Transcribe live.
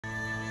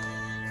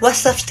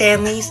What's up,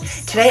 Stanleys?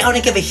 Today I want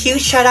to give a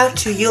huge shout out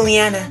to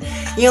Yulianna.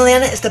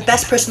 Yulianna is the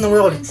best person in the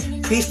world.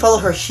 Please follow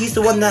her. She's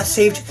the one that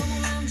saved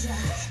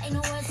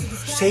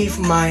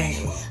my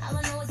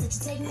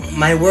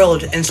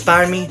world,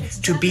 inspired me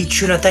to be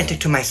true and authentic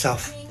to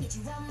myself.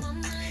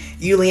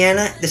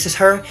 Yulianna, this is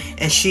her,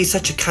 and she's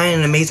such a kind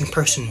and amazing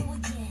person.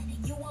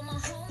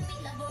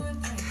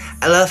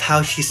 I love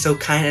how she's so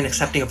kind and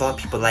accepting of all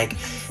people. Like,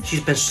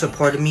 she's been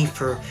supporting me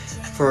for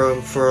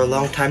a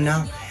long time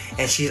now,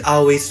 and she's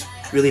always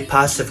really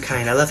positive,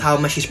 kind. I love how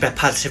much she spread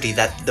positivity,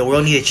 that the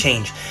world needed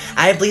change.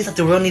 I believe that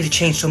the world needed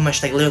change so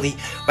much. Like, literally,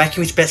 why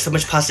can we spread so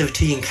much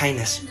positivity and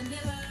kindness?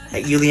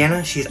 Like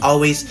Yulianna, she's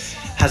always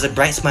has a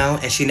bright smile,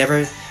 and she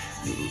never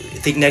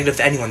think negative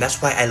to anyone.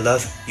 That's why I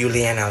love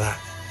Yulianna a lot.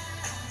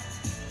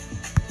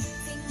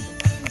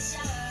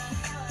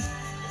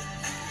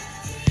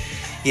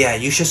 Yeah,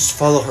 you should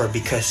follow her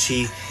because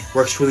she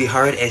works really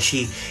hard, and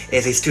she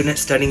is a student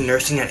studying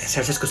nursing at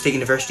San Francisco State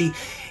University.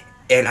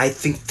 And I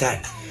think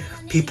that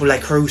people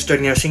like her who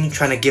study nursing,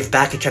 trying to give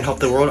back and trying to help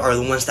the world, are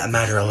the ones that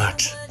matter a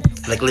lot.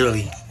 Like,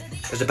 literally,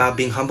 it's about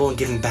being humble and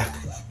giving back.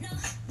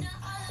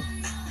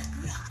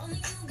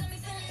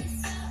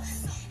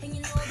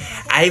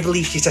 I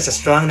believe she's such a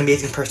strong and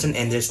amazing person,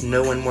 and there's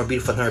no one more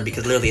beautiful than her,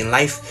 because literally in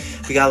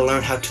life, we gotta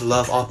learn how to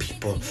love all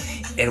people.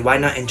 And why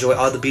not enjoy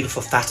all the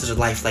beautiful facets of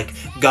life, like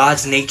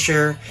God's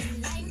nature,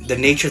 the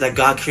nature that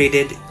God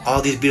created,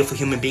 all these beautiful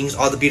human beings,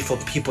 all the beautiful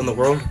people in the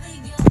world.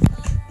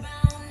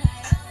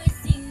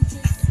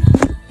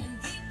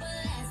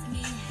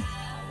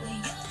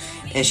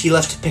 And she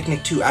loves to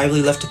picnic too. I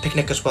really love to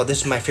picnic as well.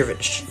 This is my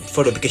favorite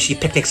photo because she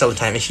picnics all the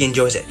time and she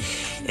enjoys it.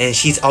 And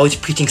she's always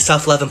preaching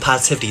self-love and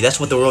positivity. That's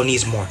what the world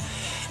needs more.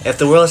 If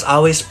the world is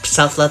always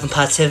self-love and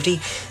positivity,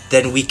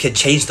 then we could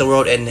change the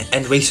world and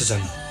end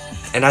racism.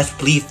 And I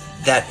believe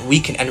that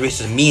we can end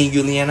racism. Me and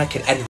Yulianna can end